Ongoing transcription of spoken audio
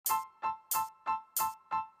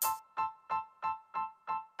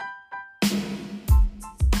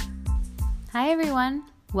Hi, everyone.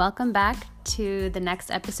 Welcome back to the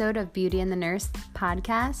next episode of Beauty and the Nurse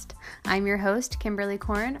podcast. I'm your host, Kimberly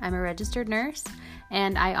Korn. I'm a registered nurse,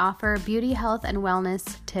 and I offer beauty, health, and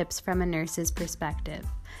wellness tips from a nurse's perspective.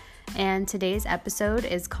 And today's episode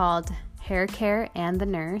is called Hair Care and the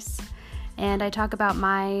Nurse. And I talk about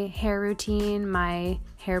my hair routine, my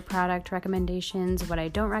hair product recommendations, what I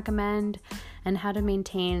don't recommend, and how to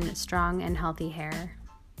maintain strong and healthy hair.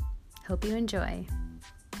 Hope you enjoy.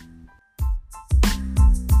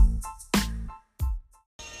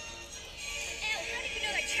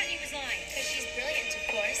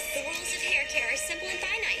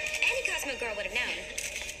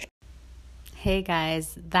 Hey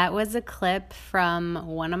guys, that was a clip from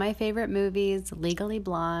one of my favorite movies, Legally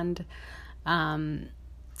Blonde. I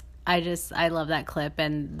love that clip,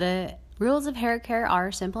 and the rules of hair care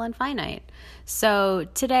are simple and finite. So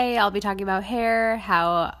today I'll be talking about hair,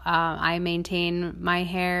 how I maintain my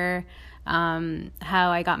hair,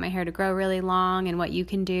 how I got my hair to grow really long and what you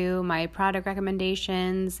can do, my product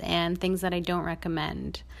recommendations, and things that I don't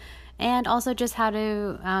recommend. And also just how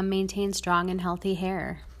to maintain strong and healthy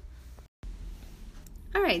hair.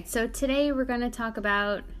 All right, so today we're going to talk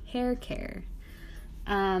about hair care.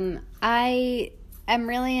 I am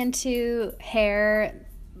really into hair.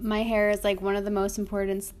 My hair is like one of the most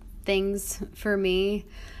important things for me,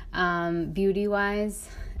 beauty-wise.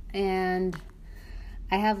 And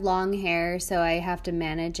I have long hair, so I have to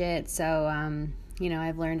manage it. So,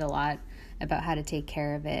 I've learned a lot about how to take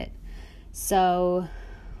care of it. So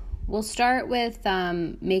we'll start with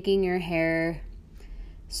making your hair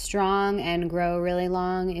strong and grow really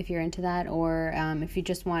long if you're into that, or if you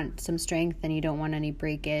just want some strength and you don't want any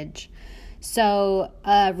breakage. So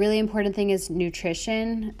a really important thing is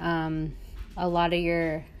nutrition. A lot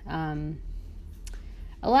of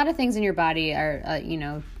things in your body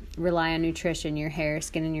are rely on nutrition. Your hair,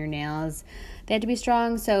 skin, and your nails, they have to be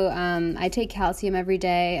strong. So I take calcium every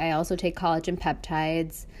day. I also take collagen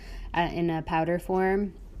peptides in a powder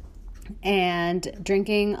form. And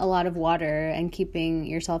drinking a lot of water and keeping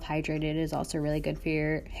yourself hydrated is also really good for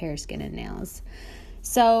your hair, skin, and nails.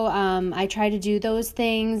 So I try to do those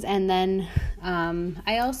things. And then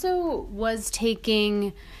I also was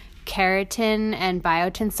taking keratin and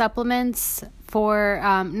biotin supplements for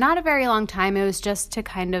not a very long time. It was just to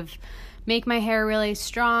kind of make my hair really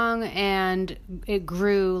strong, and it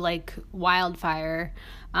grew like wildfire.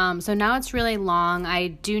 So now it's really long. I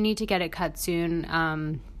do need to get it cut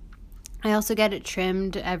soon. I also get it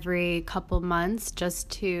trimmed every couple months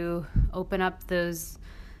just to open up the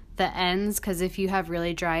ends, because if you have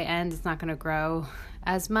really dry ends, it's not going to grow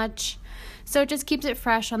as much. So it just keeps it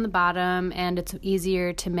fresh on the bottom, and it's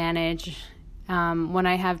easier to manage. When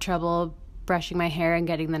I have trouble brushing my hair and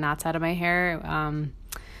getting the knots out of my hair,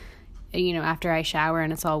 after I shower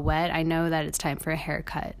and it's all wet, I know that it's time for a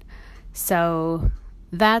haircut. So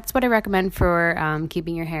that's what I recommend for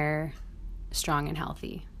keeping your hair strong and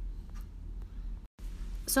healthy.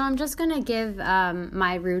 So I'm just going to give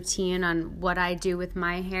my routine on what I do with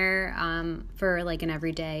my hair for like an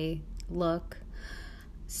everyday look.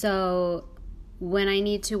 So when I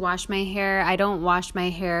need to wash my hair, I don't wash my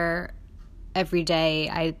hair every day.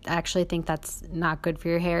 I actually think that's not good for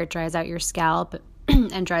your hair. It dries out your scalp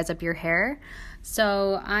and dries up your hair.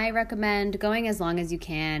 So I recommend going as long as you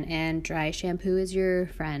can, and dry shampoo is your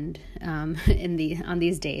friend on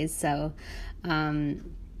these days. So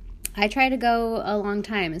I try to go a long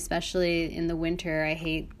time, especially in the winter. I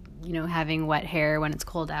hate, having wet hair when it's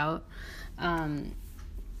cold out.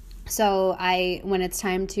 So when it's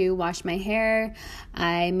time to wash my hair,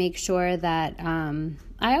 I make sure that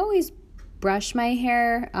I always brush my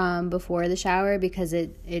hair before the shower, because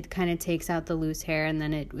it kind of takes out the loose hair, and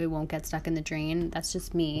then it won't get stuck in the drain. That's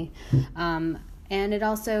just me. And it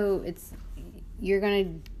also, you're going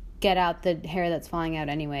to get out the hair that's falling out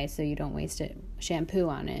anyway, so you don't waste shampoo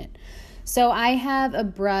on it. So I have a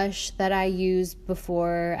brush that I use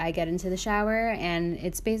before I get into the shower, and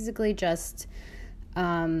it's basically just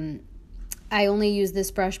I only use this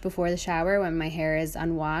brush before the shower when my hair is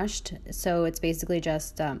unwashed. So it's basically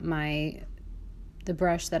just the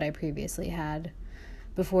brush that I previously had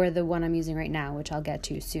before the one I'm using right now, which I'll get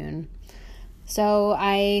to soon. So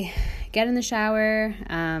I get in the shower.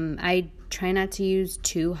 I try not to use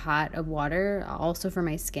too hot of water. Also for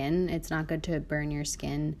my skin, it's not good to burn your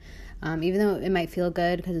skin. Even though it might feel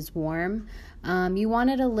good because it's warm, you want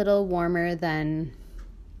it a little warmer than,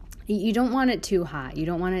 you don't want it too hot. You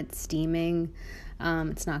don't want it steaming.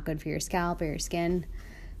 It's not good for your scalp or your skin.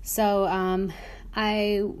 So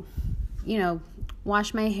I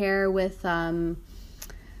wash my hair with,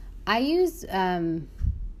 I use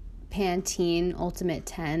Pantene Ultimate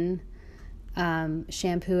 10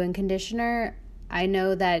 shampoo and conditioner, I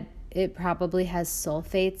know that it probably has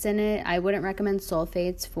sulfates in it. I wouldn't recommend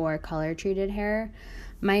sulfates for color treated hair.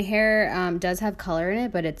 My hair does have color in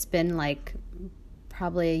it, but it's been like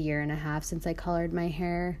probably a year and a half since I colored my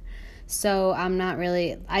hair. So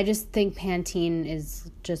I just think Pantene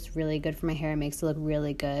is just really good for my hair. It makes it look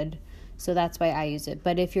really good. So that's why I use it.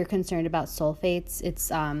 But if you're concerned about sulfates, it's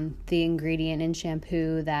the ingredient in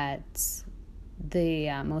shampoo that's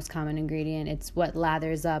the most common ingredient. It's what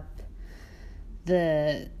lathers up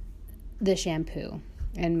the shampoo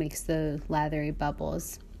and makes the lathery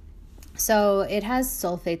bubbles. So it has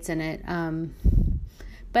sulfates in it.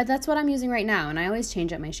 But that's what I'm using right now. And I always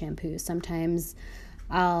change up my shampoos. Sometimes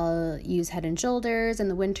I'll use Head and Shoulders in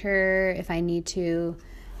the winter if I need to.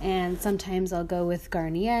 And sometimes I'll go with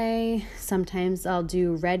Garnier. Sometimes I'll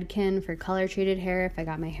do Redken for color treated hair if I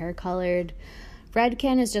got my hair colored.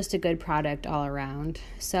 Redken is just a good product all around.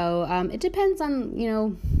 So it depends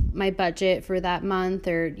on, my budget for that month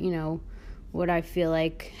or, what I feel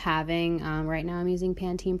like having. Right now I'm using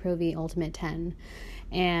Pantene Pro V Ultimate 10.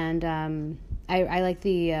 And I like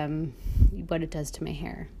the what it does to my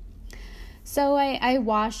hair. So I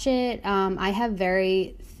wash it. I have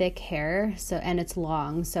very thick hair, and it's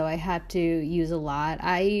long, so I have to use a lot.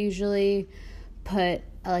 I usually put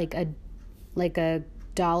like a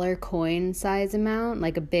dollar coin size amount,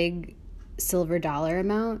 like a big silver dollar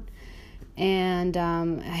amount, and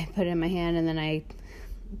I put it in my hand, and then I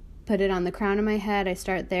put it on the crown of my head. I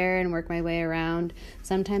start there and work my way around.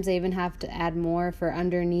 Sometimes I even have to add more for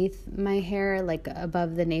underneath my hair, like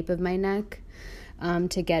above the nape of my neck,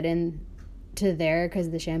 to get in to there because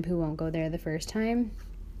the shampoo won't go there the first time.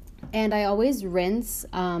 And I always rinse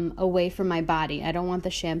away from my body. I don't want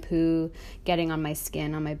the shampoo getting on my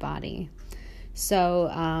skin, on my body.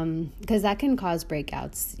 So, because that can cause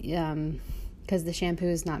breakouts, because the shampoo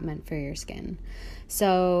is not meant for your skin.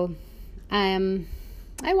 So, I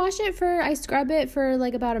scrub it for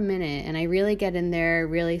like about a minute, and I really get in there,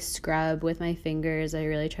 really scrub with my fingers. I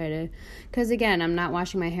really try to, because again, I'm not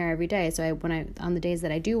washing my hair every day. So on the days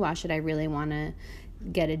that I do wash it, I really want to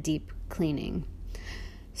get a deep cleaning.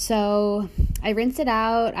 So I rinse it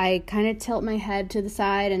out. I kind of tilt my head to the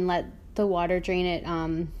side and let the water drain it,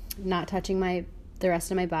 not touching the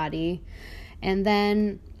rest of my body. And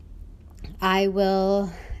then I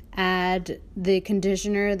will add the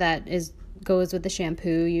conditioner that goes with the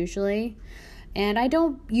shampoo usually. And I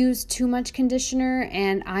don't use too much conditioner,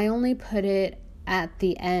 and I only put it at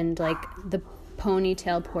the end, like the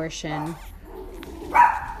ponytail portion.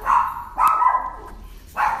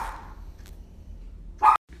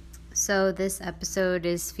 So this episode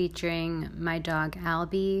is featuring my dog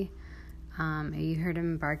Albie. You heard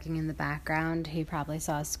him barking in the background. He probably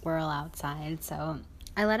saw a squirrel outside, so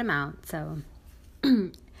I let him out. So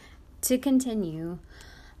to continue,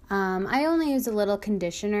 I only use a little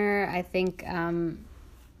conditioner. I think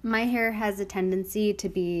my hair has a tendency to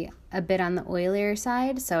be a bit on the oilier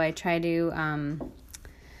side, so I try to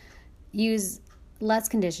use less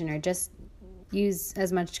conditioner, just use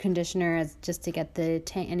as much conditioner as just to get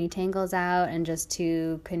any tangles out and just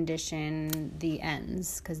to condition the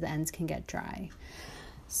ends, because the ends can get dry.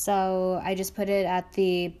 So I just put it at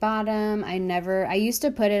the bottom. I used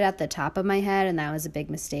to put it at the top of my head, and that was a big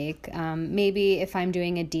mistake. Maybe if I'm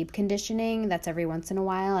doing a deep conditioning, that's every once in a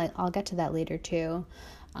while. I'll get to that later too.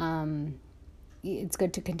 It's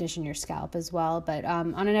good to condition your scalp as well, but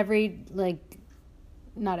on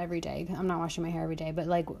not every day. I'm not washing my hair every day, but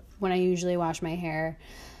like when I usually wash my hair,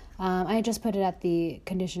 I just put it at the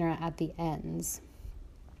conditioner at the ends.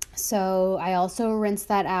 So I also rinse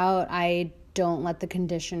that out. I don't let the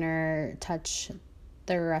conditioner touch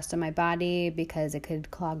the rest of my body because it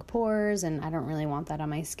could clog pores, and I don't really want that on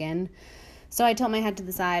my skin. So I tilt my head to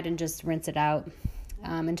the side and just rinse it out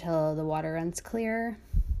until the water runs clear.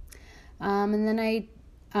 And then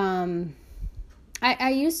I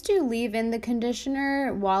used to leave in the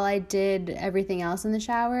conditioner while I did everything else in the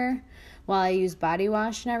shower, while I used body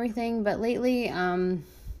wash and everything. But lately,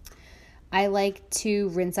 I like to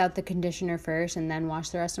rinse out the conditioner first and then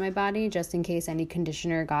wash the rest of my body, just in case any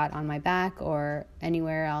conditioner got on my back or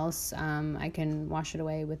anywhere else. I can wash it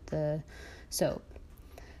away with the soap.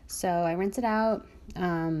 So I rinse it out.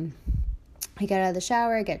 I get out of the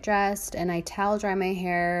shower, I get dressed, and I towel dry my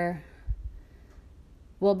hair.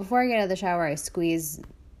 Well, before I get out of the shower, I squeeze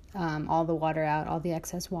all the water out, all the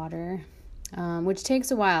excess water, which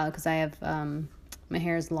takes a while because I have my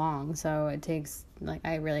hair is long, so it takes,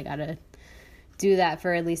 I really gotta do that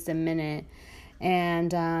for at least a minute.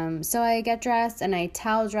 And so I get dressed and I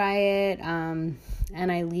towel dry it, and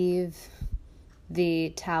I leave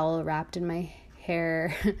the towel wrapped in my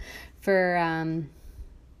hair for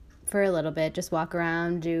a little bit, just walk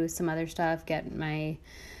around, do some other stuff, get my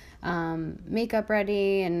makeup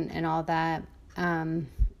ready and all that.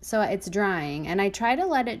 So it's drying, and I try to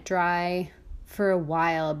let it dry for a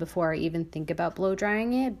while before I even think about blow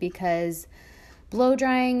drying it, because blow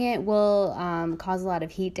drying it will cause a lot of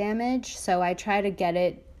heat damage. So I try to get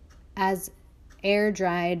it as air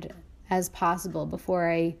dried as possible before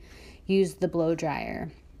I use the blow dryer.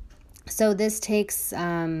 So this takes,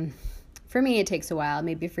 for me, it takes a while.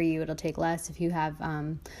 Maybe for you, it'll take less if you have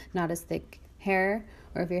not as thick hair,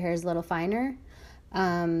 or if your hair is a little finer.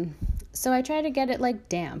 So I try to get it like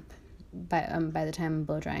damp by the time I'm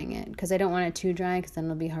blow drying it, because I don't want it too dry, because then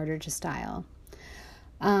it'll be harder to style.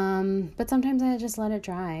 But sometimes I just let it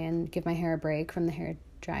dry and give my hair a break from the hair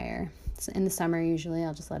dryer. So in the summer, usually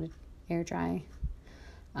I'll just let it air dry.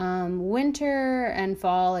 Winter and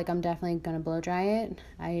fall, like, I'm definitely gonna blow dry it.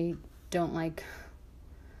 I don't like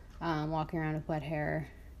walking around with wet hair.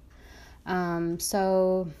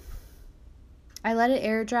 So I let it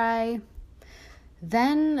air dry.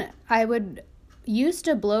 Then I would used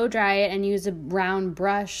to blow dry it and use a round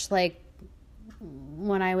brush, like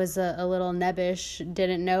when I was a little nebbish,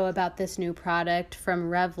 didn't know about this new product from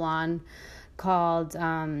Revlon called,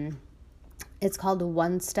 it's called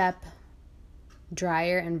One Step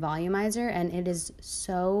Dryer and Volumizer, and it is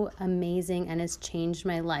so amazing, and it's changed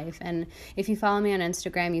my life. And if you follow me on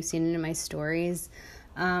Instagram, you've seen it in my stories.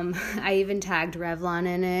 I even tagged Revlon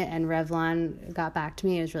in it, and Revlon got back to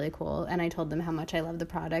me. It was really cool, and I told them how much I love the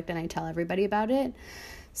product, and I tell everybody about it.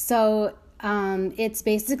 So it's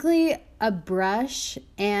basically a brush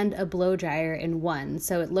and a blow dryer in one.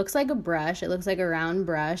 So it looks like a brush. It looks like a round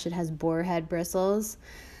brush. It has boar head bristles,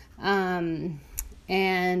 and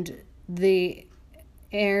the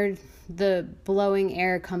blowing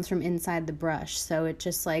air comes from inside the brush. So it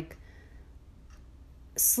just like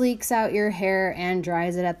sleeks out your hair and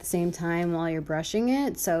dries it at the same time while you're brushing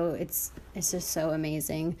it. So it's just so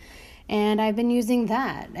amazing. And I've been using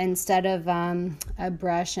that instead of a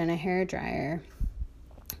brush and a hair dryer.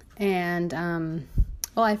 And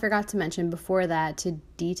I forgot to mention before that, to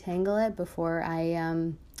detangle it before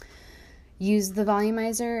I use the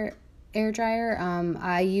volumizer air dryer,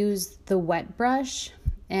 I use the wet brush,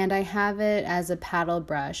 and I have it as a paddle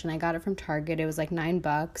brush, and I got it from Target. It was like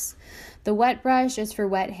 $9. The wet brush is for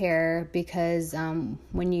wet hair, because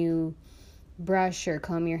when you brush or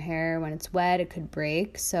comb your hair when it's wet, it could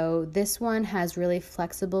break. So this one has really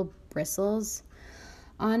flexible bristles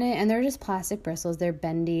on it, and they're just plastic bristles. They're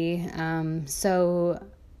bendy. So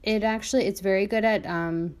it's very good at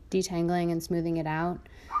detangling and smoothing it out.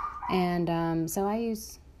 And so I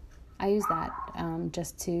use that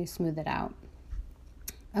just to smooth it out.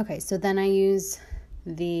 Okay, so then I use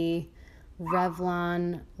the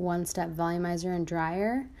Revlon One Step Volumizer and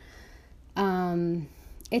Dryer.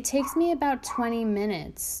 It takes me about 20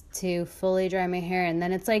 minutes to fully dry my hair, and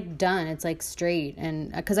then it's like done. It's like straight.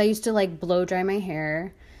 And because I used to like blow dry my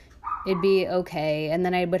hair, it'd be okay, and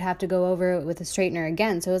then I would have to go over it with a straightener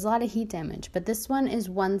again. So it was a lot of heat damage. But this one is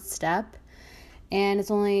one step, and it's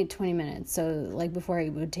only 20 minutes. So like before,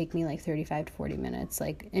 it would take me like 35 to 40 minutes,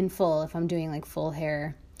 like in full, if I'm doing like full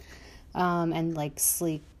hair, and like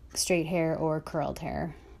sleek straight hair or curled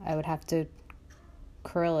hair. I would have to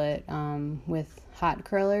curl it with hot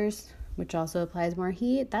curlers, which also applies more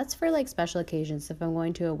heat. That's for like special occasions. If I'm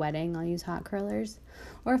going to a wedding, I'll use hot curlers,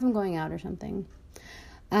 or if I'm going out or something.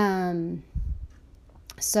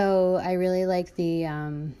 So I really like the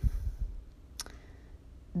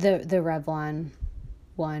Revlon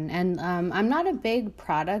one, and I'm not a big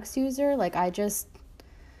products user. Like I just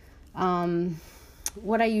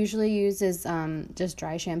what I usually use is just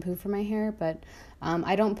dry shampoo for my hair, but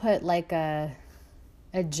I don't put like a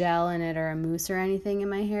gel in it or a mousse or anything in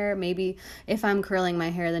my hair. Maybe if I'm curling my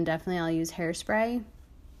hair, then definitely I'll use hairspray.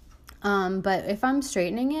 But if I'm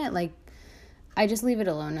straightening it, like I just leave it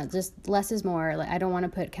alone. Just less is more. Like I don't want to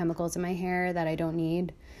put chemicals in my hair that I don't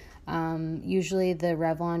need. Usually the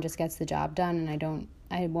Revlon just gets the job done, and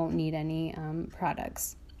I won't need any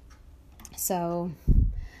products. So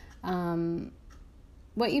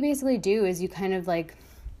what you basically do is you kind of like,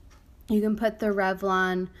 you can put the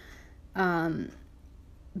Revlon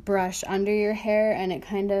brush under your hair, and it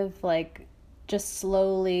kind of like just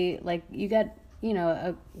slowly, like you get,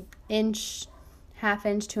 a half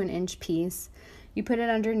inch to an inch piece. You put it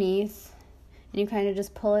underneath, and you kind of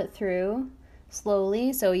just pull it through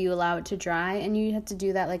slowly, so you allow it to dry, and you have to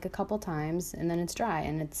do that like a couple times, and then it's dry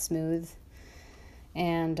and it's smooth.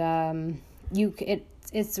 And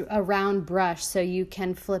it's a round brush, so you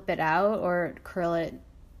can flip it out or curl it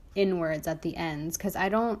inwards at the ends, because I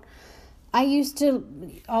don't I used to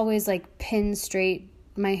always like pin straight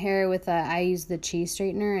my hair with I use the cheese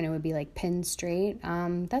straightener, and it would be like pin straight.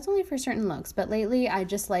 That's only for certain looks, but lately I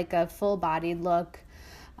just like a full bodied look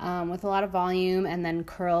with a lot of volume and then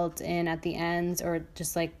curled in at the ends, or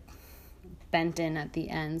just like bent in at the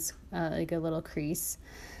ends, like a little crease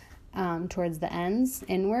towards the ends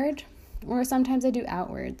inward, or sometimes I do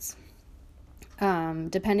outwards.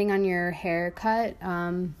 Depending on your haircut,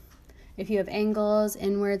 if you have angles,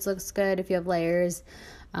 inwards looks good. If you have layers,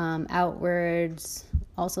 outwards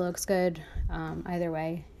also looks good. Either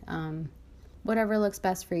way, whatever looks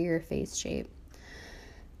best for your face shape.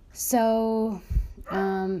 So,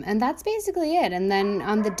 and that's basically it. And then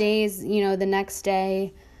on the days, the next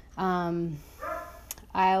day,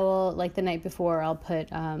 I will, like the night before, I'll put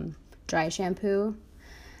dry shampoo,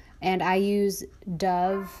 and I use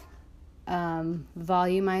Dove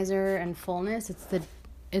Volumizer and Fullness.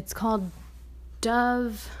 It's called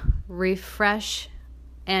Dove Refresh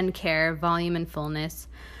and Care Volume and Fullness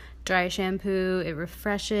Dry Shampoo. It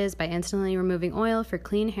refreshes by instantly removing oil for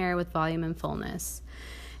clean hair with volume and fullness.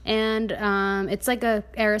 And it's like a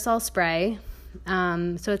aerosol spray.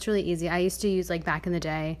 So it's really easy. I used to use, like back in the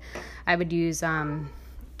day, I would use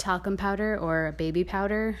talcum powder or baby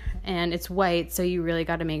powder, and it's white, so you really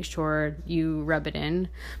got to make sure you rub it in.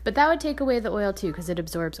 But that would take away the oil too, because it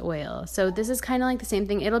absorbs oil. So this is kind of like the same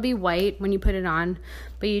thing. It'll be white when you put it on,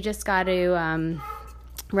 but you just got to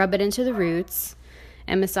rub it into the roots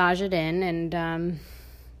and massage it in, and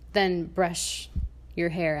then brush your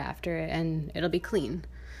hair after it, and it'll be clean.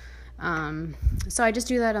 So I just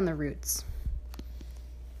do that on the roots.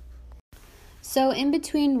 So in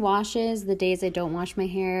between washes, the days I don't wash my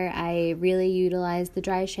hair, I really utilize the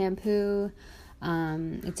dry shampoo.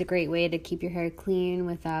 It's a great way to keep your hair clean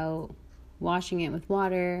without washing it with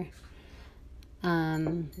water.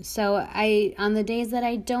 So on the days that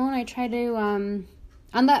I don't, I try to, on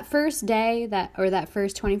that first day, that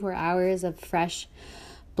first 24 hours of fresh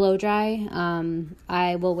blow dry,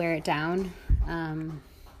 I will wear it down.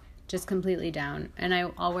 Just completely down, and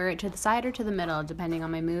I'll wear it to the side or to the middle, depending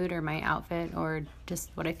on my mood or my outfit or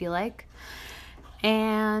just what I feel like.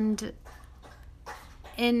 And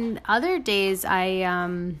in other days,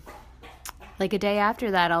 I like a day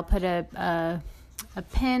after that, I'll put a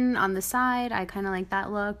pin on the side. I kind of like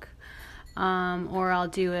that look, or I'll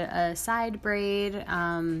do a side braid,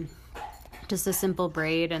 just a simple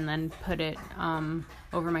braid, and then put it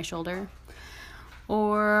over my shoulder.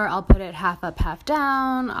 Or I'll put it half up, half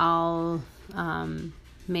down. I'll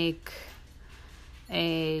make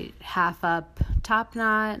a half up top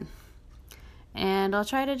knot, and I'll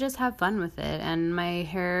try to just have fun with it. And my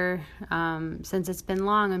hair, since it's been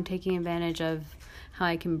long, I'm taking advantage of how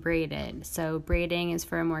I can braid it. So braiding is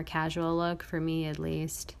for a more casual look, for me at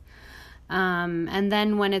least. And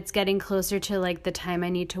then when it's getting closer to like the time I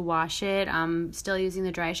need to wash it, I'm still using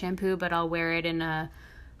the dry shampoo, but I'll wear it in a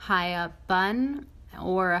high up bun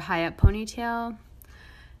or a high up ponytail.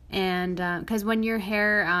 And because when your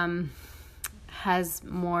hair has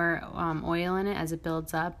more oil in it as it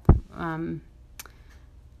builds up,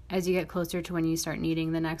 as you get closer to when you start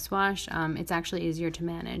needing the next wash, it's actually easier to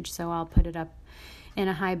manage. So I'll put it up in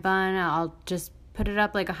a high bun. I'll just put it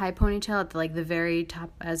up like a high ponytail at the very top,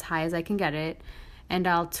 as high as I can get it, and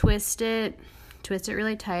I'll twist it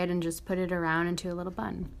really tight and just put it around into a little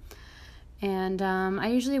bun. And I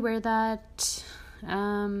usually wear that,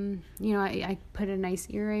 I put a nice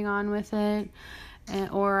earring on with it,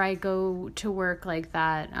 or I go to work like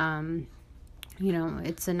that.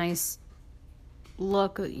 It's a nice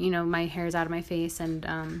look, my hair's out of my face,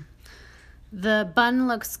 and the bun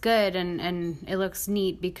looks good, and it looks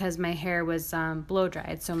neat because my hair was blow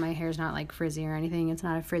dried, so my hair's not like frizzy or anything. It's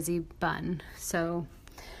not a frizzy bun. So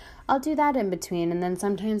I'll do that in between, and then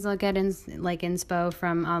sometimes I'll get inspo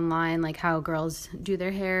from online, like how girls do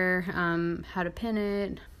their hair, how to pin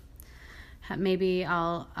it. Maybe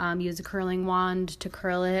I'll use a curling wand to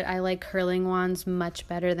curl it. I like curling wands much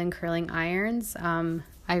better than curling irons.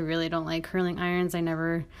 I really don't like curling irons. I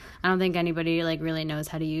don't think anybody really knows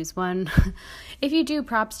how to use one. If you do,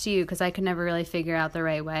 props to you, because I could never really figure out the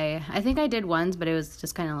right way. I think I did once, but it was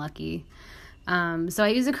just kind of lucky. So I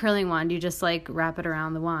use a curling wand. You just wrap it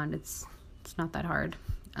around the wand. It's not that hard.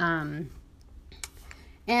 And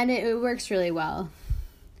it works really well.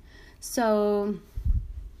 So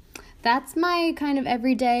that's my kind of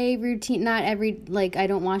everyday routine. Not I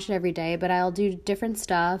don't wash it every day, but I'll do different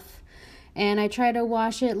stuff. And I try to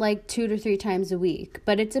wash it 2 to 3 times a week.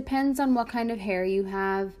 But it depends on what kind of hair you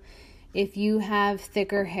have. If you have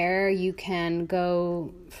thicker hair, you can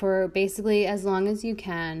go for basically as long as you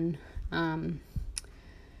can.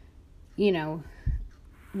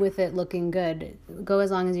 with it looking good. Go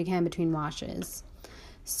as long as you can between washes.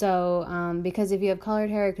 So, because if you have colored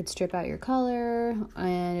hair, it could strip out your color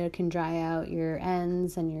and it can dry out your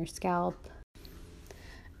ends and your scalp.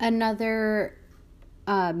 Another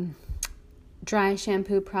dry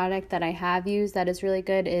shampoo product that I have used that is really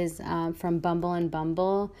good is from Bumble and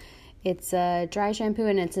Bumble. It's a dry shampoo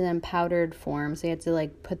and it's in powdered form. So you have to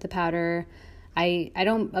like put the powder. I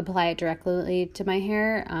don't apply it directly to my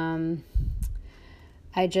hair.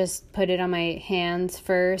 I just put it on my hands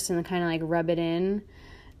first and kind of like rub it in.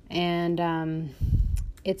 And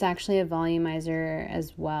it's actually a volumizer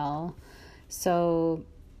as well. So,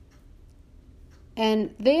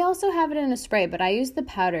 and they also have it in a spray, but I use the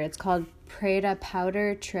powder. It's called Prada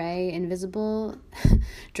Powder Tray Invisible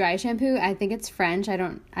Dry Shampoo. I think it's French.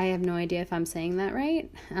 I have no idea if I'm saying that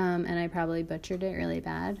right. And I probably butchered it really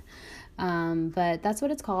bad. But that's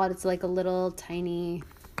what it's called. It's like a little tiny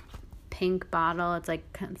pink bottle. It's like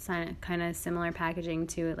kind of similar packaging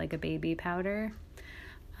to like a baby powder.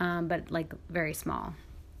 But like very small.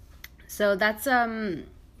 So that's, a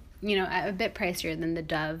bit pricier than the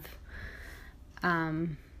Dove.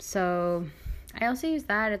 So I also use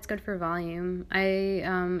that. It's good for volume.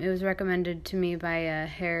 It was recommended to me by a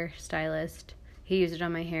hairstylist. He used it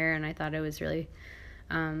on my hair and I thought it was really,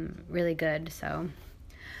 really good. So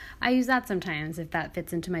I use that sometimes if that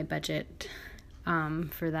fits into my budget,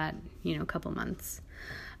 for that, couple months.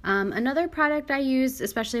 Another product I use,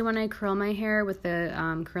 especially when I curl my hair with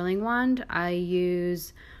the curling wand, I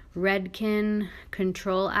use Redken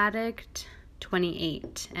Control Addict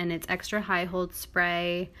 28, and it's extra high hold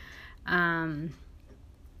spray, and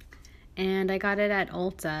I got it at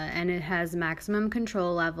Ulta, and it has maximum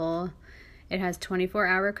control level. It has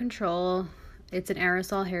 24-hour control. It's an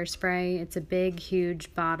aerosol hairspray. It's a big,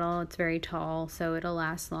 huge bottle. It's very tall, so it'll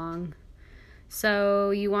last long.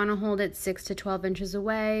 So you want to hold it 6 to 12 inches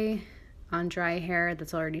away on dry hair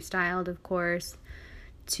that's already styled, of course,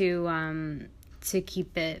 to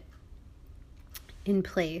keep it in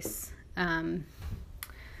place.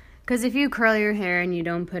 Because if you curl your hair and you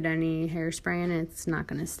don't put any hairspray in it, it's not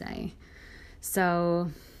going to stay. So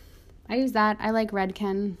I use that. I like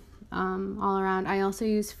Redken all around. I also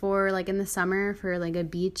use for like in the summer for like a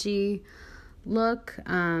beachy look.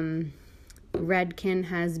 Redken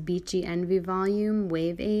has Beachy Envy Volume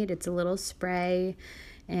Wave 8. It's a little spray,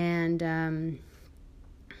 and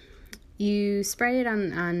you spray it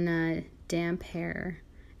on damp hair,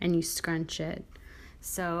 and you scrunch it.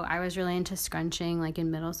 So I was really into scrunching like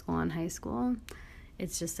in middle school and high school.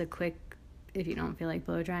 It's just a quick, if you don't feel like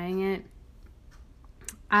blow drying it.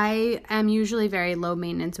 I am usually very low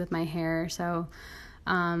maintenance with my hair, so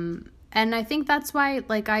and I think that's why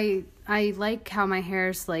like I like how my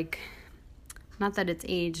hair's like, not that it's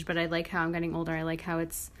aged, but I like how I'm getting older. I like how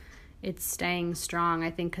it's staying strong. I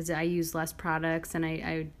think because I use less products and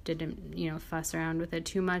I didn't, fuss around with it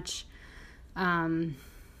too much. In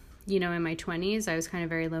my 20s, I was kind of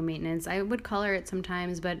very low maintenance. I would color it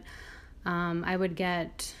sometimes, but I would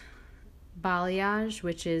get balayage,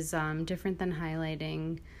 which is different than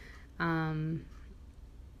highlighting.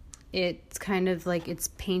 It's kind of like it's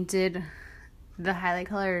painted. The highlight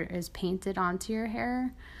color is painted onto your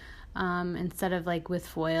hair. Instead of like with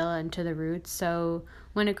foil and to the roots. So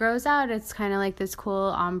when it grows out, it's kind of like this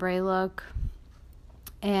cool ombre look.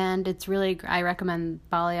 And it's really, I recommend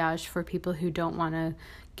balayage for people who don't want to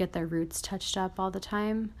get their roots touched up all the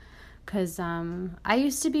time. Because I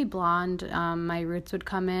used to be blonde. My roots would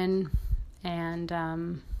come in.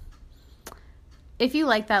 And if you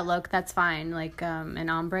like that look, that's fine. Like an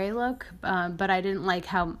ombre look. But I didn't like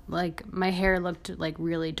how like my hair looked like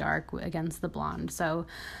really dark against the blonde. So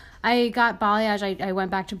I got balayage. I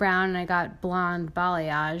went back to brown and I got blonde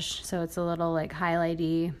balayage. So it's a little like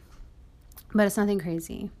highlighty, but it's nothing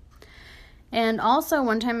crazy. And also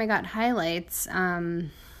one time I got highlights.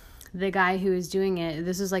 The guy who was doing it,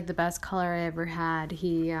 this was like the best color I ever had.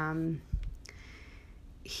 He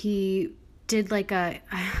did like I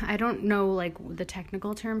don't know like the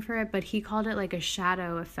technical term for it, but he called it like a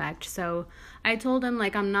shadow effect. So I told him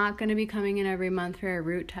like I'm not going to be coming in every month for a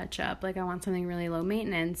root touch up. Like I want something really low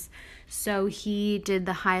maintenance. So he did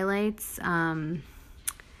the highlights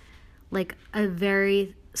like a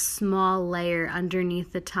very small layer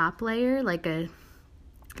underneath the top layer, like a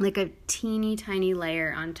teeny tiny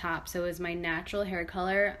layer on top. So it was my natural hair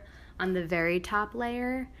color on the very top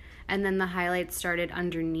layer. And then the highlights started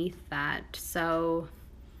underneath that. So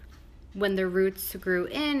when the roots grew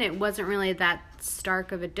in, it wasn't really that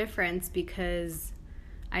stark of a difference because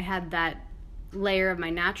I had that layer of my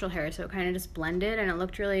natural hair. So it kind of just blended and it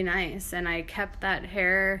looked really nice. And I kept that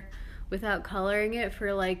hair without coloring it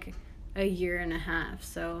for like a year and a half.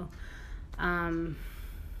 So I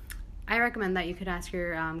recommend that you could ask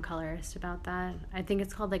your colorist about that. I think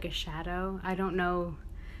it's called like a shadow. I don't know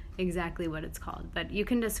exactly what it's called, but you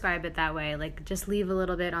can describe it that way. Like, just leave a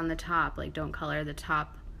little bit on the top, like don't color the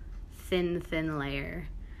top thin layer,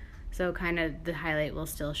 so kind of the highlight will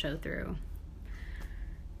still show through.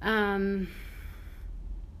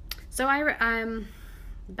 So I'm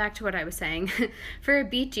back to what I was saying. For a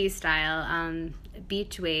beachy style,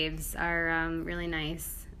 beach waves are really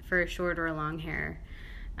nice for short or long hair.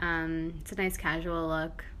 It's a nice casual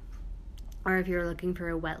look, or if you're looking for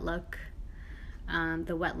a wet look.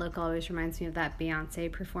 The wet look always reminds me of that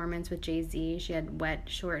Beyonce performance with Jay-Z. She had wet,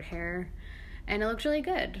 short hair, and it looks really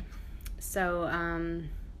good. So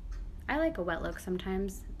I like a wet look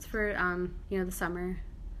sometimes. It's for, the summer.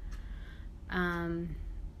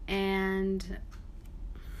 And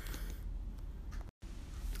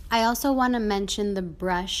I also want to mention the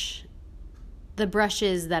brushes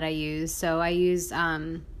that I use. So I use,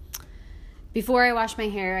 before I wash my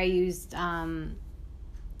hair, I use a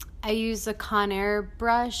Conair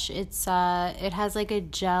brush. It has like a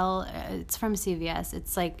gel. It's from CVS.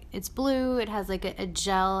 It's blue. It has like a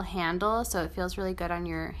gel handle, so it feels really good on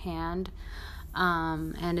your hand.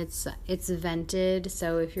 And it's vented,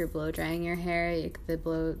 so if you're blow drying your hair, the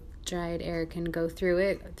blow dried air can go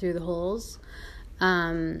through the holes.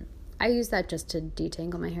 I use that just to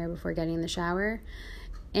detangle my hair before getting in the shower.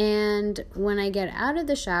 And when I get out of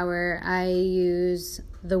the shower, I use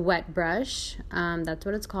the wet brush. That's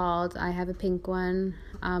what it's called. I have a pink one.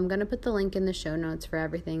 I'm going to put the link in the show notes for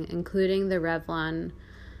everything, including the Revlon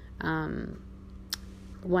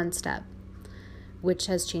One Step, which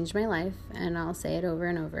has changed my life, and I'll say it over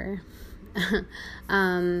and over.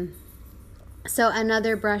 So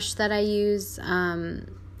another brush that I use,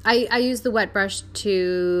 I use the wet brush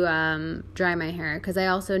to dry my hair, because I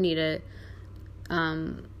also need to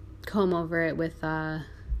comb over it with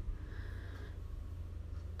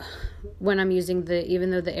when I'm using even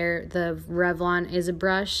though the Revlon is a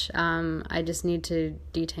brush, I just need to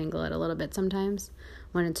detangle it a little bit sometimes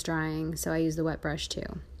when it's drying, so I use the wet brush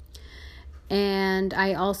too. And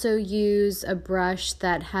I also use a brush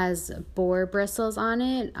that has boar bristles on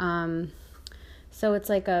it. So it's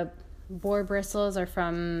like boar bristles are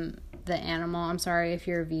from the animal. I'm sorry if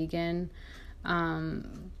you're a vegan.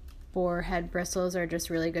 Boar head bristles are just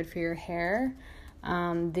really good for your hair.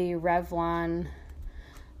 The Revlon,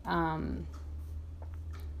 the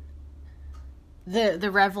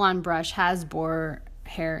Revlon brush has boar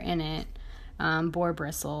hair in it, boar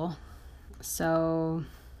bristle. So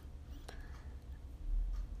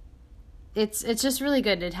it's just really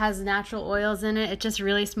good. It has natural oils in it. It just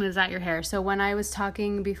really smooths out your hair. So when I was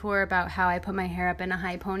talking before about how I put my hair up in a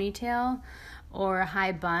high ponytail or a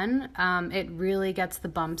high bun, it really gets the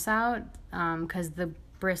bumps out, because the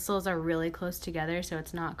bristles are really close together, so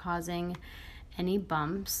it's not causing any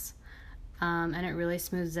bumps, and it really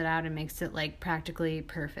smooths it out and makes it like practically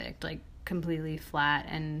perfect, like completely flat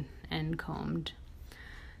and combed.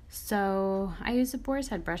 So I use a boar's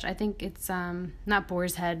head brush. I think it's not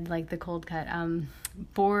boar's head like the cold cut,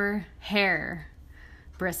 boar hair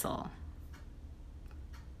bristle,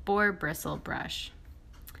 boar bristle brush.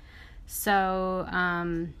 So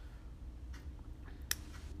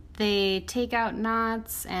they take out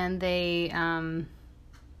knots, and they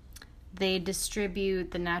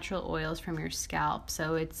distribute the natural oils from your scalp.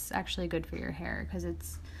 So it's actually good for your hair,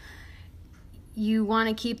 because you want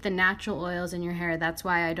to keep the natural oils in your hair. That's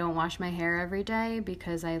why I don't wash my hair every day,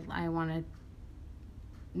 because I want to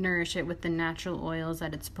nourish it with the natural oils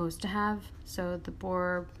that it's supposed to have. So the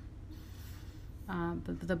boar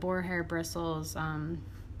hair bristles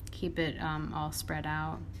keep it all spread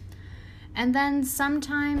out. And then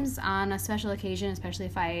sometimes on a special occasion, especially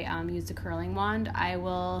if I use a curling wand, I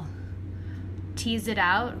will tease it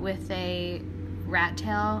out with a rat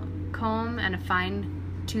tail comb and a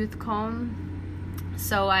fine tooth comb.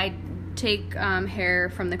 So I take hair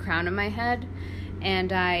from the crown of my head,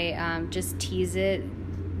 and I just tease it,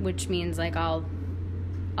 which means like I'll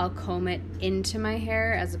comb it into my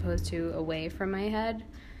hair as opposed to away from my head.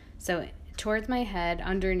 So towards my head,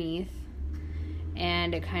 underneath,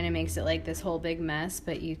 and it kind of makes it like this whole big mess,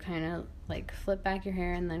 but you kind of like flip back your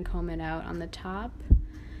hair and then comb it out on the top.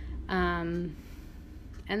 And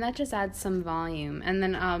that just adds some volume. And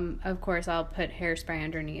then, of course, I'll put hairspray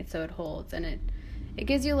underneath so it holds, and it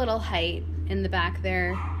gives you a little height in the back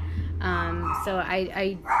there. So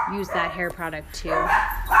I use that hair product too.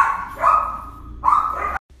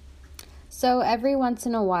 So every once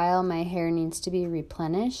in a while, my hair needs to be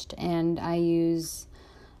replenished, and I use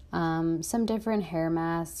some different hair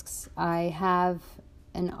masks. I have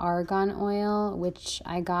an argan oil, which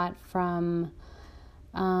I got from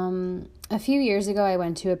a few years ago. I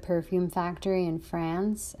went to a perfume factory in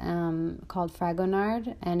France called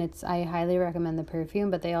Fragonard, and I highly recommend the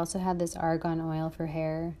perfume, but they also had this argan oil for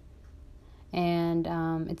hair. And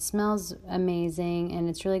it smells amazing, and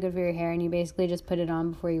it's really good for your hair, and you basically just put it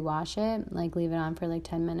on before you wash it, like leave it on for like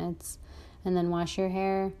 10 minutes and then wash your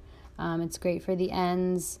hair. It's great for the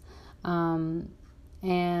ends, and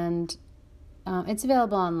it's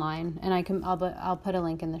available online, and I'll put a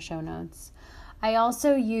link in the show notes. I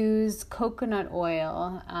also use coconut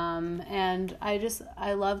oil, and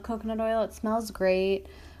I love coconut oil. It smells great.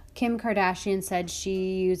 Kim Kardashian said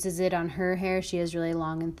she uses it on her hair. She has really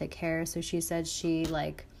long and thick hair, so she said she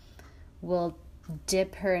will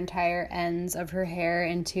dip her entire ends of her hair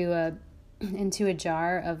into a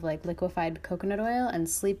jar of liquefied coconut oil and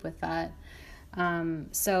sleep with that.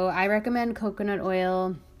 So I recommend coconut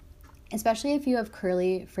oil, especially if you have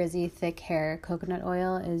curly, frizzy, thick hair. Coconut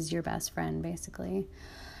oil is your best friend, basically.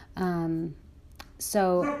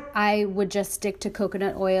 So I would just stick to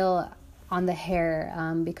coconut oil on the hair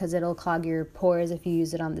because it'll clog your pores if you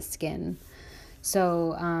use it on the skin.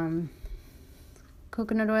 So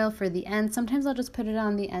coconut oil for the ends. Sometimes I'll just put it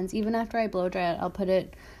on the ends. Even after I blow dry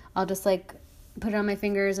it, I'll just put it on my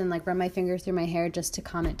fingers and run my fingers through my hair just to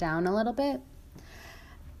calm it down a little bit.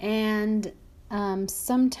 And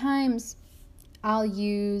sometimes I'll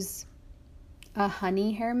use a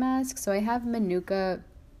honey hair mask. So I have Manuka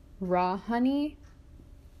raw honey,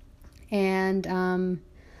 and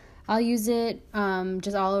I'll use it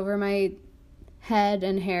just all over my head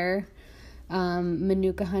and hair.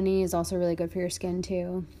 Manuka honey is also really good for your skin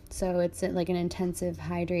too. So it's like an intensive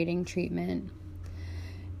hydrating treatment.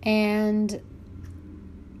 And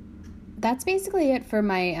that's basically it for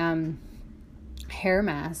my hair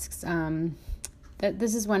masks.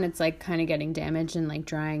 This is when it's kind of getting damaged and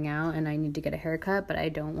drying out, and I need to get a haircut, but I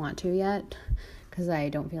don't want to yet because I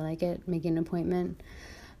don't feel like it, making an appointment.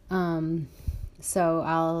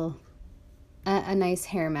 So a nice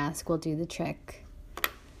hair mask will do the trick.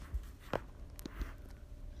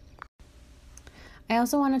 I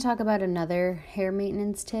also want to talk about another hair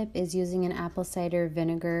maintenance tip is using an apple cider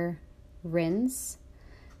vinegar rinse.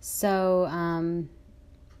 So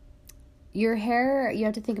your hair, you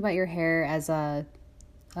have to think about your hair as a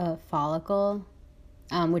follicle,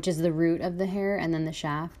 which is the root of the hair, and then the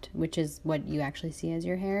shaft, which is what you actually see as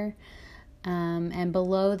your hair. And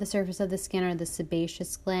below the surface of the skin are the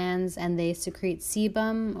sebaceous glands, and they secrete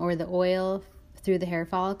sebum, or the oil, through the hair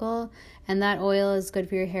follicle. And that oil is good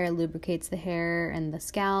for your hair. It lubricates the hair and the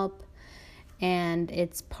scalp, and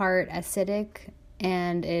it's part acidic,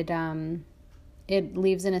 and it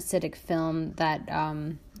leaves an acidic film that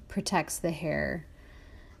protects the hair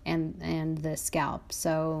and the scalp.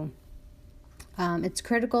 So it's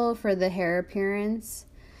critical for the hair appearance.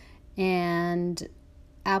 And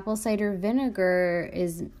apple cider vinegar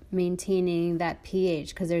is maintaining that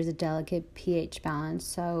pH because there's a delicate pH balance.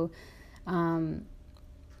 So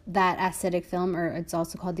that acidic film, or it's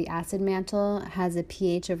also called the acid mantle, has a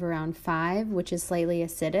pH of around 5, which is slightly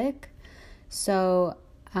acidic. So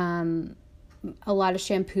a lot of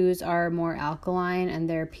shampoos are more alkaline, and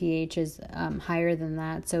their pH is higher than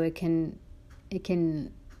that. So it can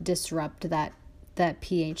disrupt that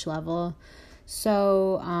pH level.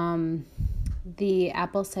 So the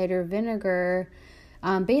apple cider vinegar,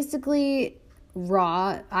 basically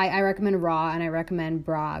raw, I recommend raw, and I recommend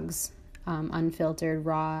Bragg's unfiltered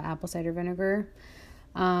raw apple cider vinegar.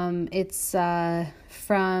 It's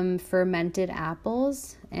from fermented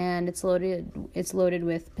apples, and it's loaded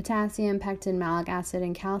with potassium, pectin, malic acid,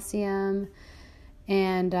 and calcium,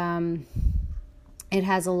 and it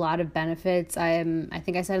has a lot of benefits. I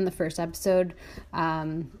think I said in the first episode,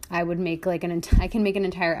 I would make I can make an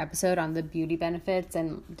entire episode on the beauty benefits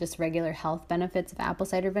and just regular health benefits of apple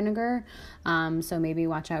cider vinegar. So maybe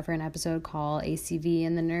watch out for an episode called ACV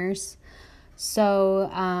and the Nurse. So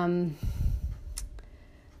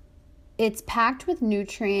it's packed with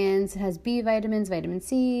nutrients. It has B vitamins, vitamin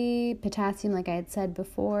C, potassium, like I had said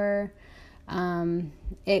before.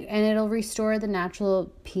 It'll restore the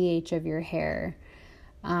natural pH of your hair.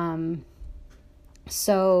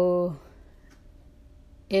 So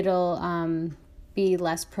it'll be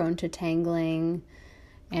less prone to tangling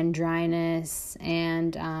and dryness,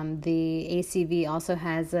 and the ACV also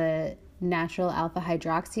has a natural alpha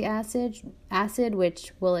hydroxy acid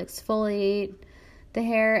which will exfoliate the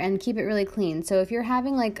hair and keep it really clean. So if you're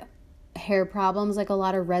having hair problems, a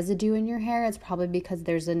lot of residue in your hair, it's probably because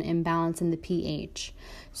there's an imbalance in the pH.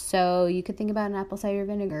 So you could think about an apple cider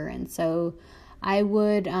vinegar. And so I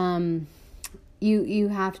would, you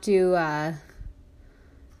have to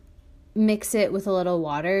mix it with a little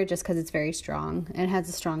water just because it's very strong and it has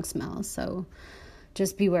a strong smell. So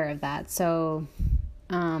just beware of that. So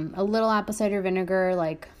a little apple cider vinegar,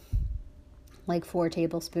 like 4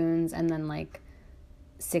 tablespoons, and then like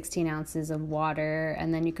 16 ounces of water,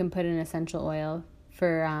 and then you can put in essential oil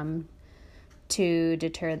for to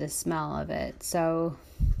deter the smell of it. So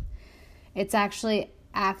it's actually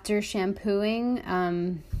after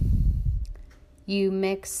shampooing, you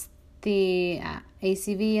mix the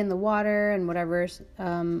ACV in the water and whatever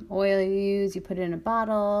oil you use, you put it in a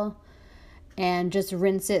bottle and just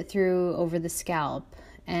rinse it through over the scalp,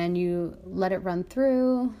 and you let it run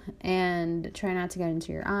through and try not to get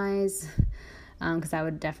into your eyes because that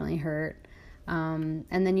would definitely hurt. And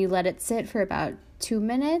then you let it sit for about 2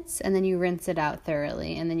 minutes, and then you rinse it out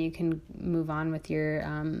thoroughly, and then you can move on with your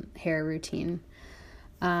hair routine.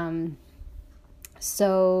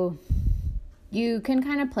 So you can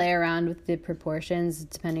kind of play around with the proportions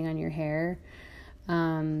depending on your hair.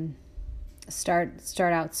 Start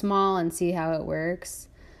out small and see how it works.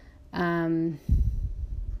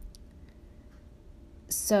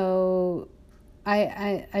 So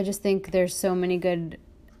I just think there's so many good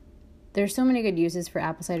uses for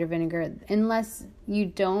apple cider vinegar. Unless you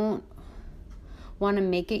don't want to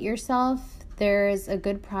make it yourself, there's a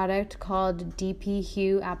good product called DP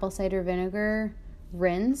Hue apple cider vinegar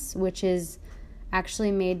rinse, which is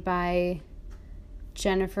actually made by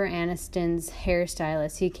Jennifer Aniston's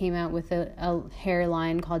hairstylist. He came out with a hair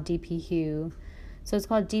line called DP Hue. So it's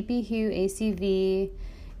called DP Hue ACV.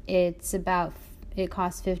 It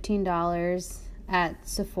costs $15 at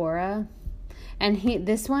Sephora. And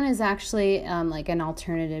this one is actually like an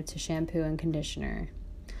alternative to shampoo and conditioner.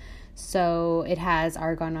 So it has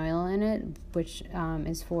argan oil in it, which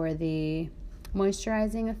is for the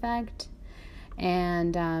moisturizing effect.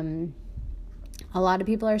 And a lot of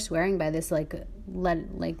people are swearing by this,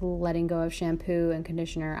 letting go of shampoo and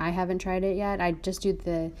conditioner. I haven't tried it yet. I just do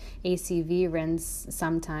the ACV rinse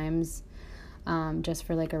sometimes, just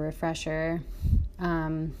for like a refresher.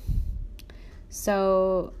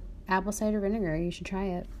 So apple cider vinegar, you should try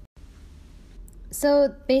it.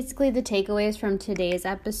 So basically the takeaways from today's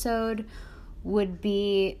episode would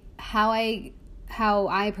be how I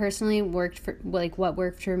personally worked for, like, what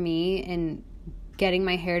worked for me in getting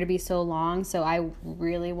my hair to be so long. So I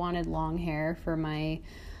really wanted long hair for my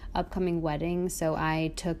upcoming wedding. So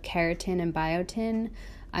I took keratin and biotin.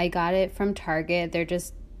 I got it from Target. They're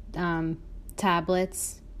just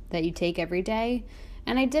tablets that you take every day.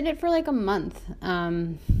 And I did it for like a month.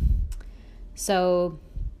 So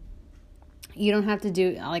you don't have to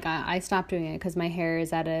do, like, I stopped doing it because my hair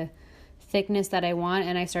is at a thickness that I want,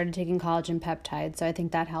 and I started taking collagen peptides, so I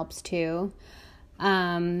think that helps too.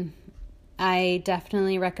 I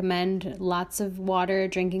definitely recommend drinking lots of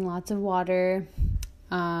water,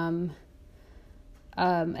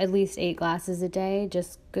 at least 8 glasses a day.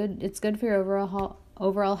 Just good. It's good for your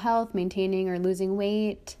overall health, maintaining or losing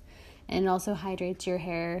weight, and it also hydrates your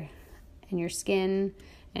hair and your skin,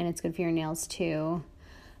 and it's good for your nails too.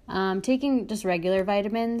 Taking just regular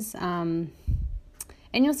vitamins, and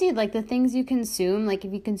you'll see, like, the things you consume, like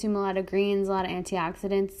if you consume a lot of greens, a lot of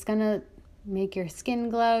antioxidants, it's gonna make your skin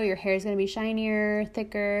glow, your hair is gonna be shinier,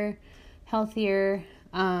 thicker, healthier.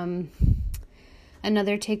 Another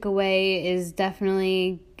takeaway is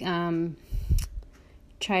definitely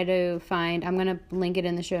try to find, I'm gonna link it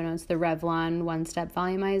in the show notes, the Revlon One-Step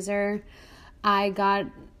Volumizer. I got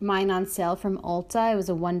mine on sale from Ulta. It was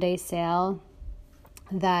a 1-day sale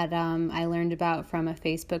that I learned about from a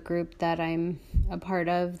Facebook group that I'm a part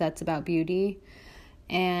of that's about beauty.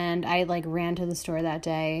 And I ran to the store that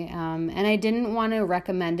day. And I didn't want to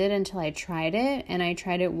recommend it until I tried it. And I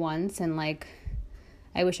tried it once, and I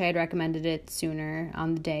wish I had recommended it sooner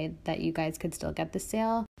on the day that you guys could still get the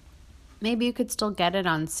sale. Maybe you could still get it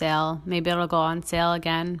on sale. Maybe it'll go on sale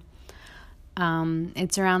again.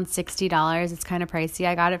 It's around $60. It's kind of pricey.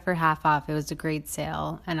 I got it for half off. It was a great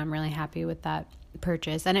sale, and I'm really happy with that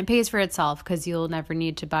purchase. And it pays for itself because you'll never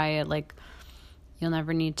need to buy it. You'll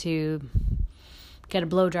never need to get a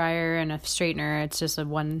blow dryer and a straightener. It's just a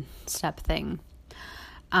one-step thing.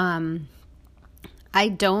 I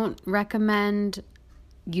don't recommend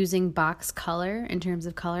using box color in terms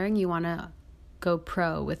of coloring. You want to go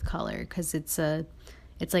pro with color because it's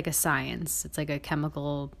like a science. It's like a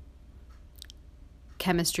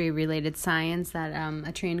chemistry related science that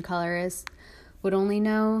a trained colorist would only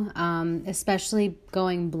know, especially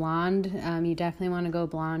going blonde. You definitely want to go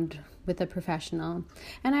blonde with a professional.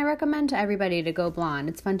 And I recommend to everybody to go blonde.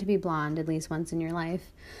 It's fun to be blonde at least once in your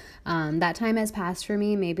life. That time has passed for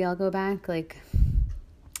me. Maybe I'll go back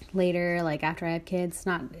later, like after I have kids. It's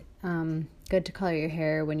not good to color your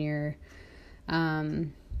hair when you're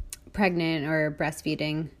pregnant or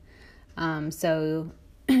breastfeeding. So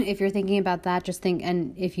if you're thinking about that, just think,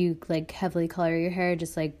 and if you like heavily color your hair,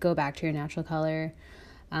 just like go back to your natural color.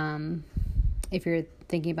 If you're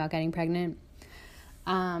thinking about getting pregnant.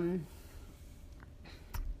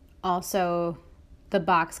 Also, the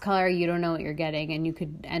box color, you don't know what you're getting, and you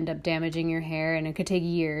could end up damaging your hair, and it could take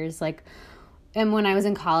years. Like, and when I was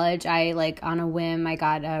in college, I like on a whim, I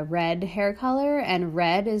got a red hair color, and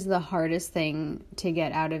red is the hardest thing to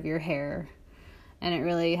get out of your hair, and it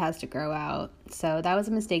really has to grow out. So that was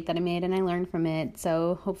a mistake that I made, and I learned from it.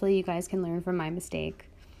 So hopefully you guys can learn from my mistake.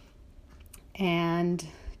 And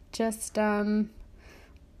just,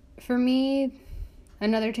 for me,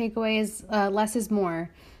 another takeaway is less is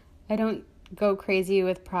more. I don't go crazy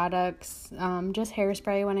with products, just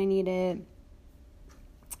hairspray when I need it,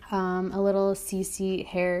 a little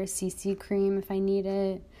CC cream if I need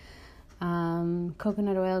it,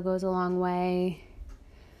 coconut oil goes a long way,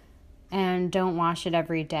 and don't wash it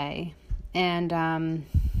every day, and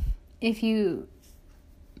if you,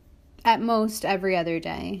 at most every other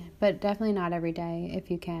day, but definitely not every day if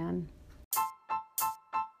you can.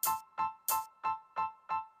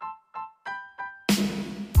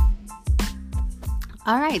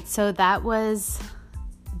 All right, so that was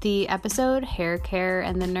the episode, Hair Care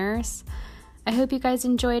and the Nurse. I hope you guys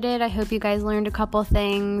enjoyed it. I hope you guys learned a couple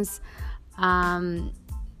things.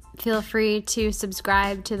 Feel free to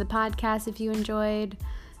subscribe to the podcast if you enjoyed.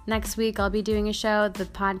 Next week, I'll be doing a show. The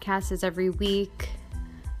podcast is every week,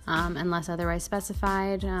 unless otherwise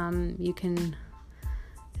specified. You can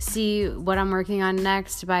see what I'm working on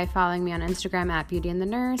next by following me on Instagram at Beauty and the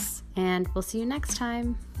Nurse, and we'll see you next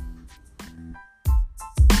time.